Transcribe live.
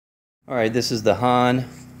Alright, this is the Hahn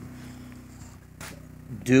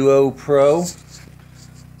DUO Pro.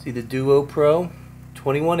 See the DUO Pro?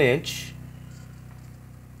 21-inch.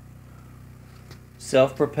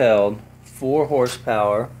 Self-propelled, 4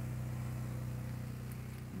 horsepower.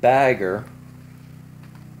 Bagger.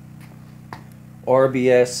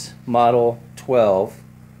 RBS model 12.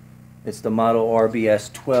 It's the model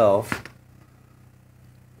RBS 12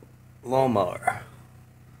 lawnmower.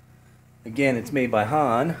 Again, it's made by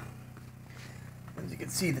Hahn. As you can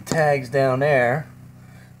see, the tags down there.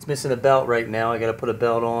 It's missing a belt right now. I got to put a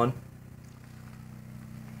belt on.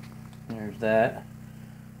 There's that.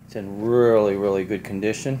 It's in really good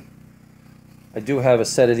condition. I do have a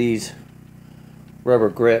set of these rubber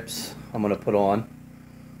grips I'm going to put on.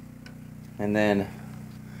 And then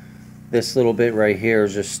this little bit right here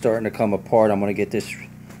is just starting to come apart. I'm going to get this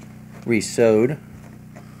re-sewed.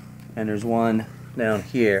 And there's one down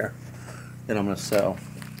here that I'm going to sew.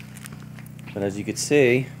 But as you can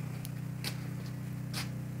see,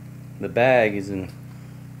 the bag is in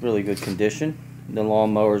really good condition. The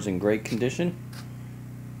lawnmower is in great condition.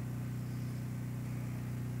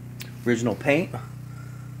 Original paint.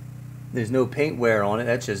 There's no paint wear on it.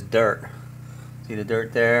 That's just dirt. See the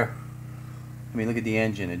dirt there? I mean, look at the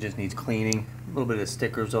engine. It just needs cleaning. A little bit of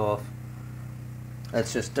stickers off.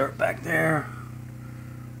 That's just dirt back there.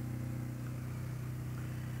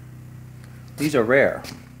 These are rare.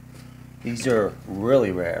 These are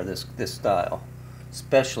really rare, this style,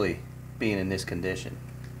 especially being in this condition.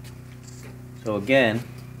 So again,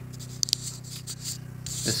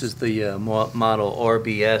 this is the model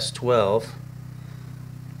RBS 12.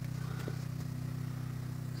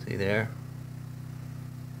 See there?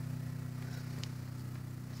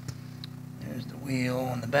 There's the wheel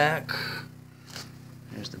on the back.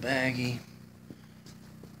 There's the baggie.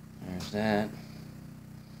 There's that.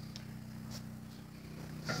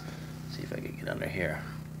 See if I can get under here.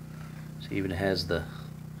 So it even has the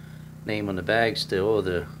name on the bag still, or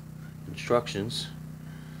the instructions.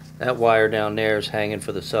 That wire down there is hanging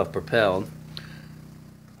for the self-propelled.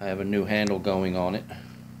 I have a new handle going on it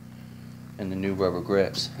and the new rubber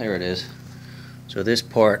grips. There it is. So this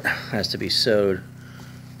part has to be sewed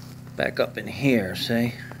back up in here,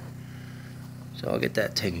 see? So I'll get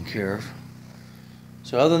that taken care of.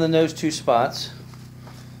 So other than those two spots,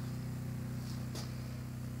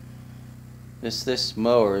 this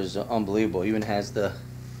mower is unbelievable. It even has the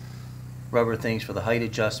rubber things for the height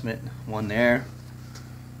adjustment. One there,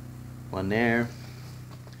 one there,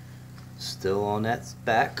 still on that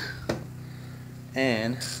back,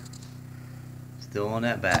 and still on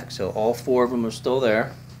that back. So all 4 of them are still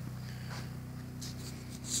there.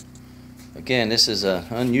 Again, this is an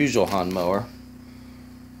unusual Hahn mower.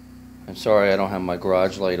 I'm sorry I don't have my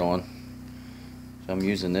garage light on, so I'm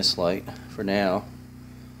using this light for now.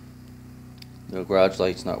 The garage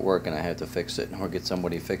light's not working. I have to fix it or get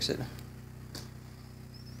somebody to fix it.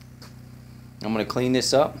 I'm going to clean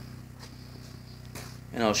this up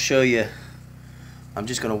and I'll show you. I'm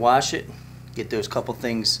just going to wash it, get those couple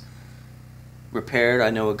things repaired. I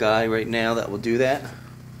know a guy right now that will do that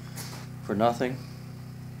for nothing.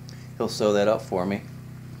 He'll sew that up for me.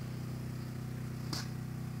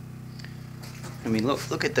 I mean,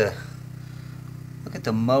 look at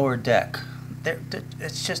the mower deck.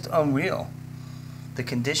 It's just unreal. The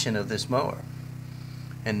condition of this mower,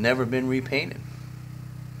 and never been repainted.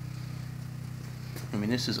 I mean,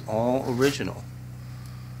 this is all original.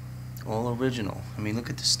 All original. I mean, look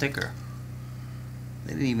at the sticker.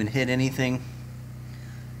 They didn't even hit anything.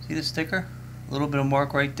 See the sticker? A little bit of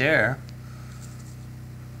mark right there.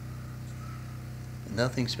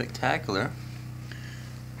 Nothing spectacular.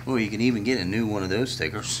 Oh, you can even get a new one of those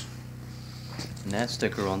stickers. And that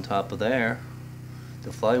sticker on top of there,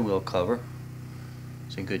 the flywheel cover.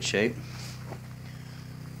 It's in good shape.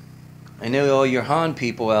 I know all your Hahn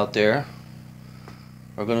people out there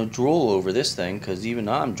are going to drool over this thing, because even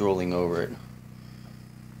I'm drooling over it.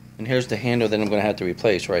 And here's the handle that I'm going to have to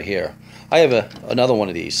replace right here. I have another one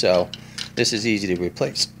of these, so this is easy to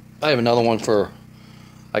replace. I have another one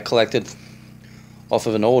I collected off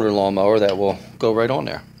of an older lawnmower that will go right on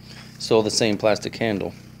there. Still the same plastic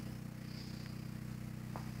handle.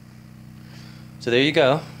 So there you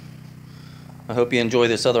go. I hope you enjoy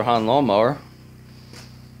this other Hahn lawnmower.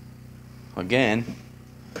 Again,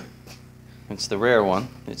 it's the rare one.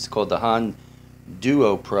 It's called the Hahn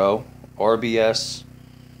DUO Pro RBS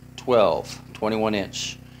 12,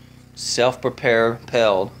 21-inch,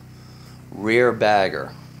 self-propelled rear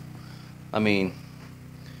bagger. I mean,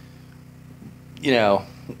 you know,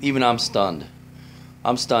 even I'm stunned.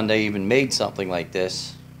 I'm stunned they even made something like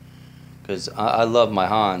this, because I love my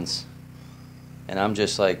Hahns, and I'm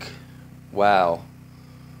just like wow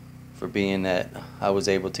for being that I was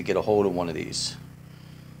able to get a hold of one of these.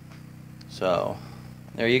 So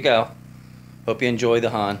there you go. Hope you enjoy the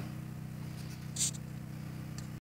Hahn.